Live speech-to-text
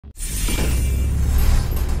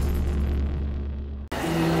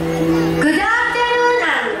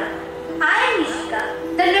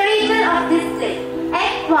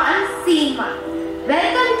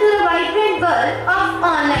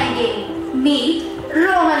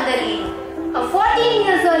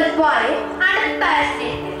wife and a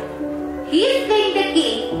passionate. He is playing the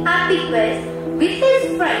game Happy Quest with his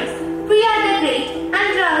friends Priya the Great and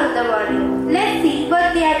Rahul the Warrior. Let's see what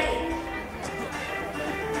they are doing.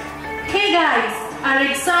 Hey guys, our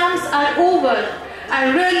exams are over.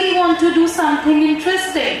 I really want to do something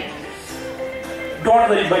interesting. Don't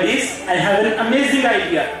worry buddies, I have an amazing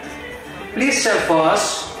idea. Please share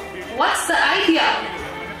first. What's the idea?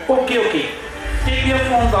 Okay. Take your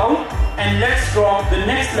phones out and let's rock the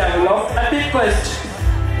next level of Epic Quest.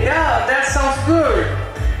 Yeah, that sounds good.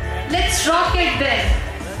 Let's rock it then.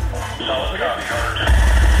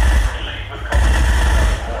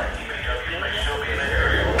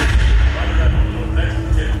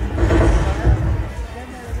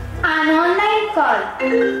 An online call.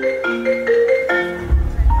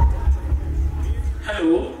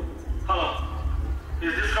 Hello? Hello.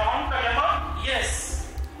 Is this Rohan Kayama? Yes.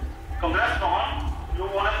 Congrats, Rohan. You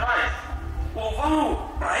won a prize. Oh wow,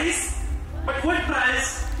 prize? But what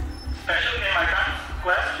prize? Special game items,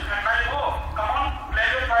 quest, and many more. Come on, claim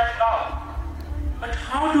your prize now. But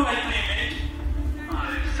how do I claim it?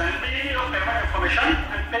 Send me your payment information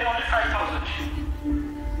and pay only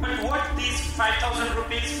 5,000. But what these 5,000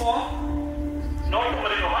 rupees for? Not to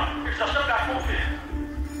worry, Rohan. It's just a platform fee.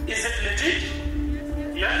 Is it legit?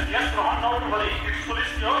 Yes, Rohan. Not to worry. It's fully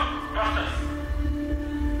secure. Trust us.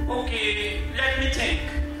 Okay, let me think.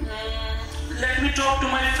 Let me talk to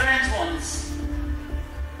my friends once.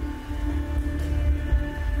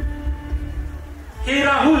 Hey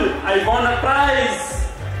Rahul, I won a prize.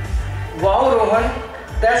 Wow, Rohan,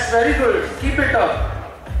 that's very good. Keep it up.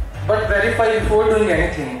 But verify before doing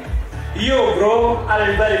anything. Yo bro,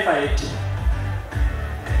 I'll verify it.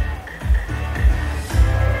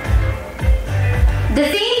 The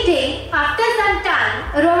same day, after some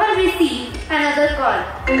time, Rohan received another call.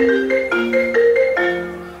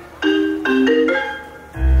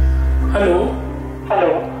 Hello?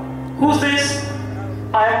 Who's this?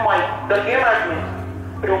 I am Mike, the game admin.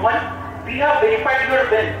 Rohan, we have verified your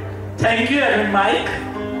win. Thank you, Aaron Mike.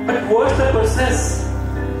 But what's the process?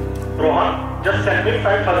 Rohan, just send me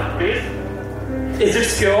 5,000 please. Is it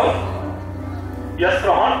secure? Yes,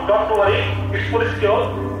 Rohan. Don't worry. It's fully secure.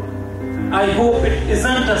 I hope it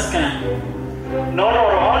isn't a scam. No,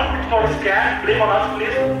 Rohan. It's not a scam. Blame on us,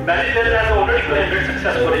 please. Manager has already claimed it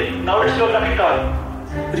successfully. Now it's your lucky turn.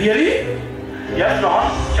 Really? Yes,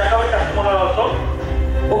 Rohan. Check out testimonial also.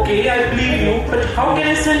 Okay, I believe you, but how can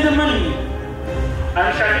I send the money?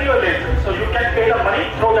 I'm sending you a link so you can pay the money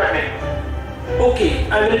through that link. Okay,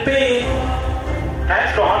 I will pay.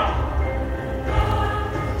 Thanks, Rohan.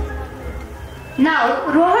 Now,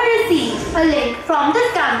 Rohan receives a link from the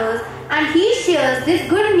scammers and he shares this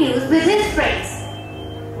good news with his friends.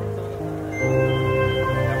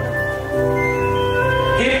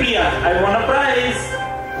 Hey Priya, I won a prize.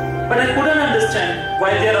 But I couldn't understand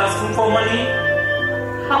why they are asking for money.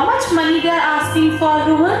 How much money they are asking for,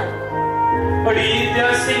 Rohan? But they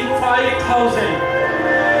are saying 5,000.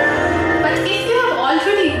 But if you have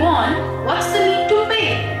already won, what's the need to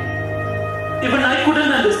pay? Even I couldn't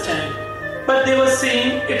understand. But they were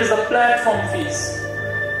saying it is a platform fees.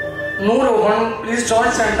 No, Rohan, please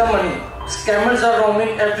don't send the money. Scammers are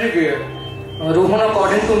roaming everywhere. Rohan,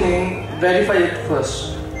 according to me, verify it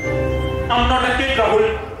first. I'm not a kid,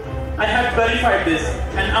 Rahul. I have verified this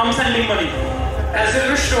and I'm sending money. As you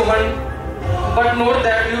wish, Rohan, but note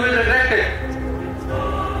that you will regret it.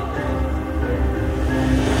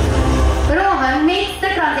 Rohan makes the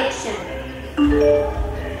transaction.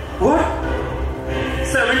 What?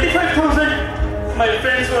 75,000? My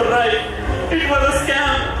friends were right. It was a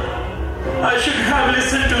scam. I should have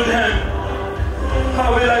listened to them.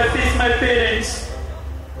 How will I face my parents?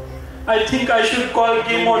 I think I should call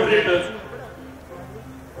game moderator.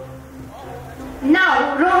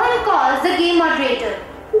 Now, Rohan calls the game moderator.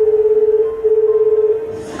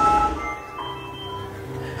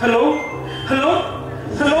 Hello? Hello,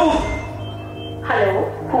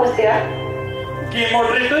 who's there? Game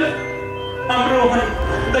moderator? I'm Rohan,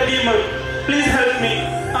 the gamer. Please help me.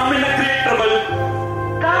 I'm in a great trouble.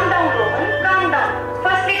 Calm down, Rohan, calm down.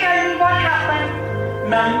 Firstly, tell me what happened.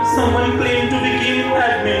 Ma'am, someone claimed to be game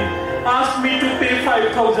admin. Asked me to pay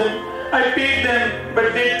 5,000. I paid them,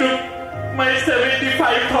 but they took my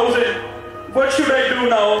 75,000. What should I do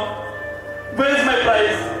now? Where's my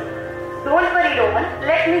prize? Don't worry, Rohan.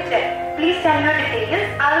 Let me check. Please tell your details.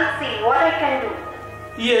 I'll see what I can do.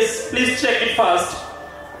 Yes, please check it fast.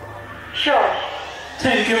 Sure.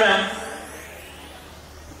 Thank you, ma'am.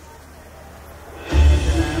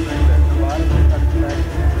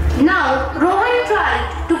 Now, Rohan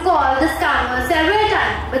tried to call the scammer several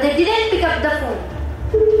times, but they didn't pick up the phone.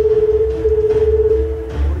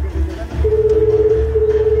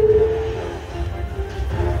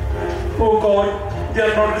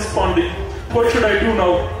 not responding. What should I do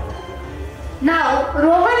now? Now,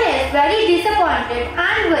 Rohan is very disappointed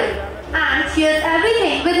and worried and shares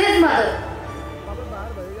everything with his mother.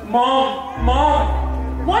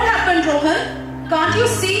 Mom! What happened, Rohan? Can't you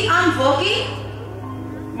see I'm working?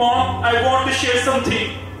 Mom, I want to share something.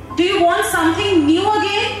 Do you want something new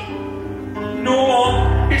again? No,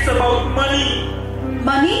 Mom, it's about money.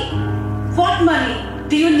 Money? What money?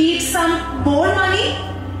 Do you need some more money?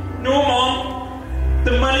 No, Mom,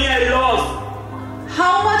 the money I lost.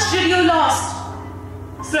 How much did you lost?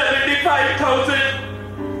 75,000.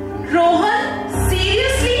 Rohan,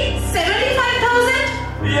 seriously?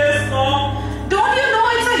 75,000? Yes, Mom. Don't you know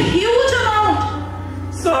it's a huge amount?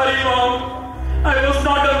 Sorry, Mom. I was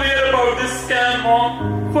not aware about this scam, Mom.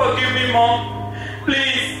 Forgive me, Mom.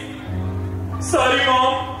 Please. Sorry,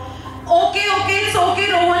 Mom. Okay, it's okay,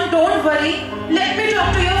 Rohan. Don't worry. Let me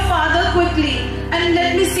talk to your father quickly and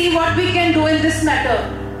let me see what we can do in this matter.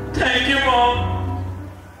 Thank you, Mom.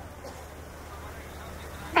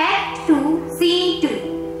 Act 2, Scene 2.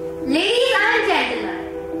 Ladies and gentlemen,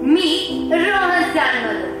 meet Rohan's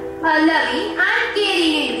grandmother, a loving and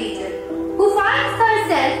caring individual who finds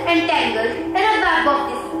herself entangled in a web of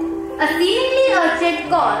deceit. A seemingly urgent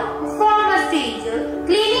call from a stranger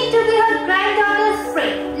claiming to be her granddaughter's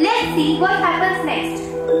friend. Let's see what happens next.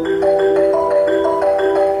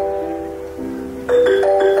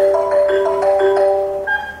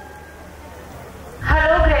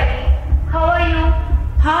 Hello, Granny. How are you?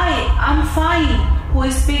 Hi, I'm fine. Who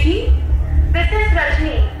is speaking? This is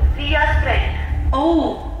Rajni, Riya's friend.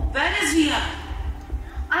 Oh, where is Riya?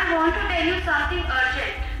 I want to tell you something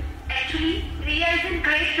urgent. Actually, Riya is in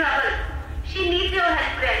great trouble. She needs your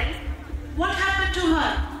help, Granny. What happened to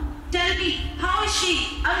her? Tell me, how is she?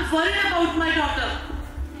 I'm worried about my daughter.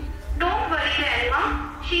 Don't worry, Grandma.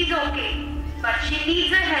 She's okay. But she needs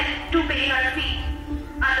your help to pay her fee.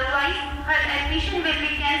 Otherwise, her admission will be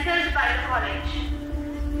cancelled by the college.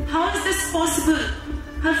 How is this possible?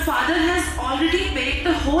 Her father has already paid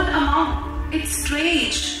the whole amount. It's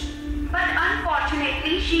strange. But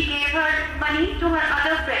unfortunately, she gave her money to her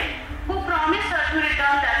other friend, who promised her to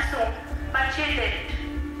return that soon, but she didn't.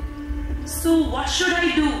 So what should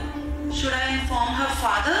I do? Should I inform her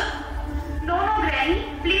father? No, Granny,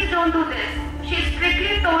 please don't do this. She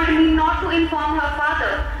strictly told me not to inform her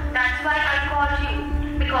father. That's why I called you,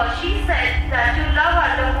 because she said that you love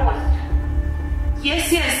her the most.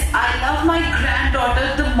 Yes, I love my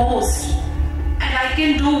granddaughter the most. And I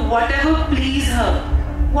can do whatever please her.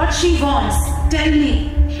 What she wants, tell me.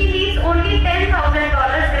 She needs only $10,000,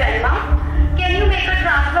 Grandma. Can you make a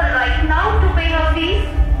transfer right now to pay her fees?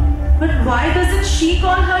 But why doesn't she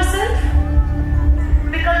call herself?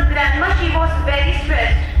 Because Grandma, she was very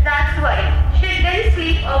stressed. That's why. She didn't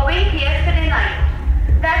sleep a wink yesterday night.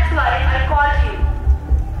 That's why I called you.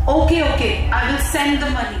 Okay. I will send the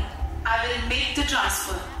money. I will make the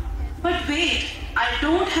transfer. But wait, I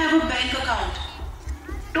don't have a bank account.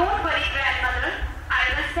 Don't worry, Grandmother. I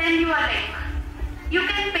will send you a link. You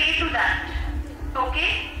can pay to that.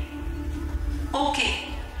 Okay? Okay.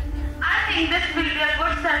 I think this will be a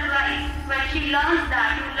good surprise when she learns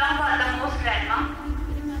that you love her the most, Grandma.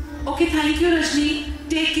 Okay, thank you, Rajni.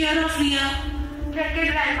 Take care of Riya. Take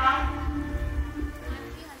care, Grandma.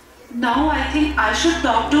 Now I think I should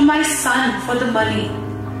talk to my son for the money.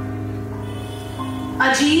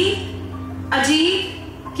 Ajit,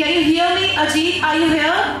 can you hear me? Ajit, are you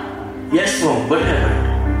here? Yes, Mom. What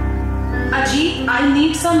happened? Ajit, I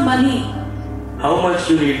need some money. How much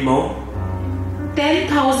you need, Mom?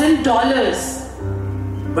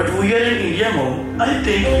 $10,000. But we are in India, Mom. I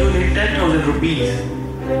think you need 10,000 rupees.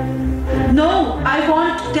 No, I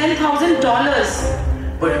want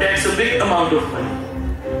 $10,000. But that's a big amount of money.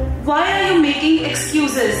 Why are you making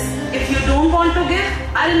excuses? If you don't want to give,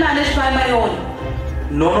 I'll manage by my own.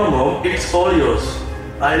 No, Mom. It's all yours.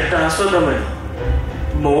 I'll transfer the money.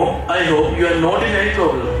 Mom, I hope you are not in any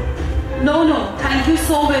problem. No. Thank you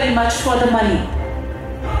so very much for the money.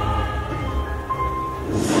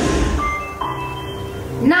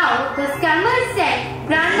 Now, the scammer sent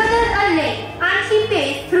grandmother a link and she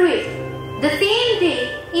pays through it. The same day,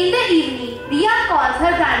 in the evening, Riya calls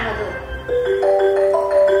her grandmother.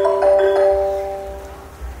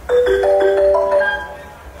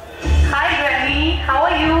 Hi, Granny. How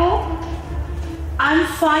are you? I'm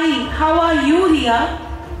fine. How are you, Riya?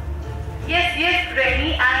 Yes,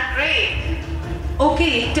 Granny. I'm great.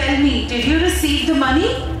 Okay, tell me, did you receive the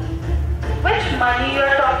money? Which money you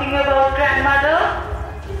are talking about, Grandmother?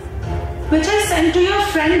 Which I sent to your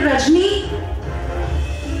friend Rajni?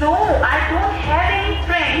 No, I don't have any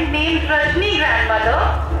friend named Rajni, Grandmother.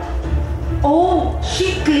 Oh,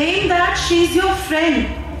 she claimed that she's your friend.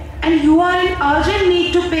 and you are in urgent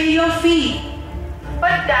need to pay your fee.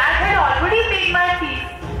 But Dad had already paid my fees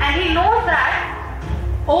and he knows that.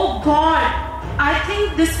 Oh God, I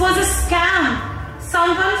think this was a scam.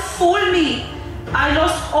 Someone fooled me. I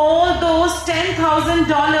lost all those $10,000.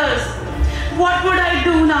 What would I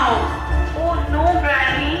do now? Oh no,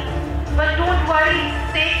 Granny. But don't worry,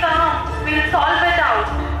 stay calm. We'll solve it out.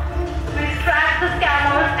 We'll track the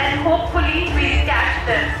scammers and hopefully we'll catch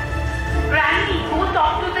them. Granny, go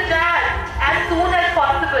talk to the dad as soon as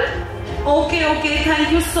possible. Okay,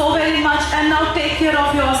 thank you so very much, and now take care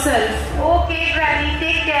of yourself. Okay, Granny,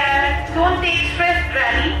 take care. Don't take stress,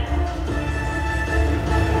 Granny.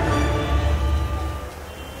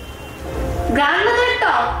 Grandmother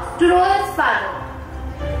talks to Rohan's father.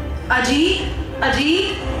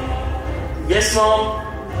 Ajit? Yes, Mom.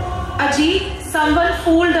 Ajit, someone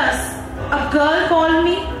fooled us. A girl called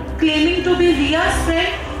me claiming to be Ria's friend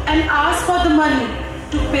and asked for the money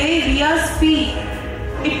to pay Ria's fee.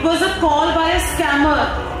 It was a call by a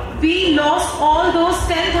scammer. We lost all those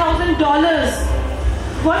 $10,000.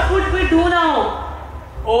 What would we do now?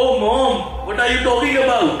 Oh, Mom, what are you talking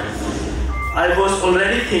about? I was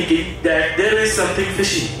already thinking that there is something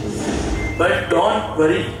fishy. But don't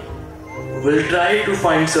worry. We'll try to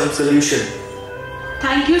find some solution.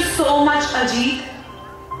 Thank you so much, Ajit.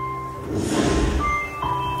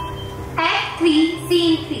 Act 3,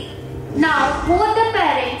 Scene 3. Now both the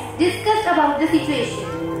parents discuss about the situation.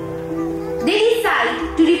 They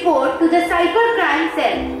decide to report to the cybercrime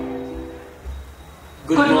cell.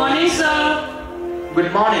 Good morning, sir.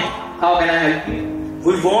 Good morning. How can I help you?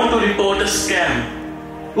 We want to report a scam.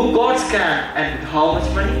 Who got scammed and with how much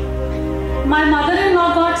money? My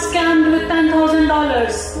mother-in-law got scammed with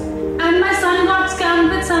 $10,000 and my son got scammed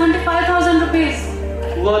with 75,000 rupees.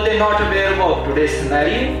 Were they not aware about today's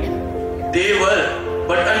scenario? They were,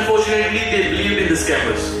 but unfortunately they believed in the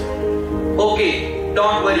scammers. Okay,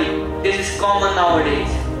 don't worry. This is common nowadays.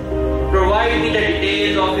 Provide me the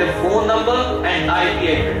details of your phone number and IP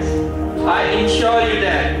address. I ensure you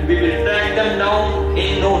that we will track them down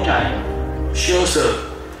in no time. Sure, sir.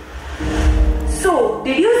 So,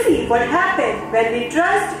 did you see what happened when we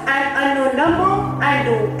trust an unknown number and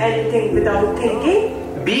do anything without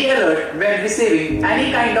thinking? Be alert when receiving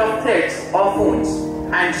any kind of threats or phones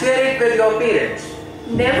and share it with your parents.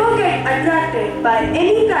 Never get attracted by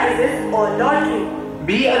any prizes or lottery.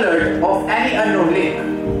 Be alert of any unknown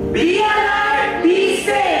link. Be alert, be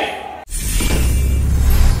safe.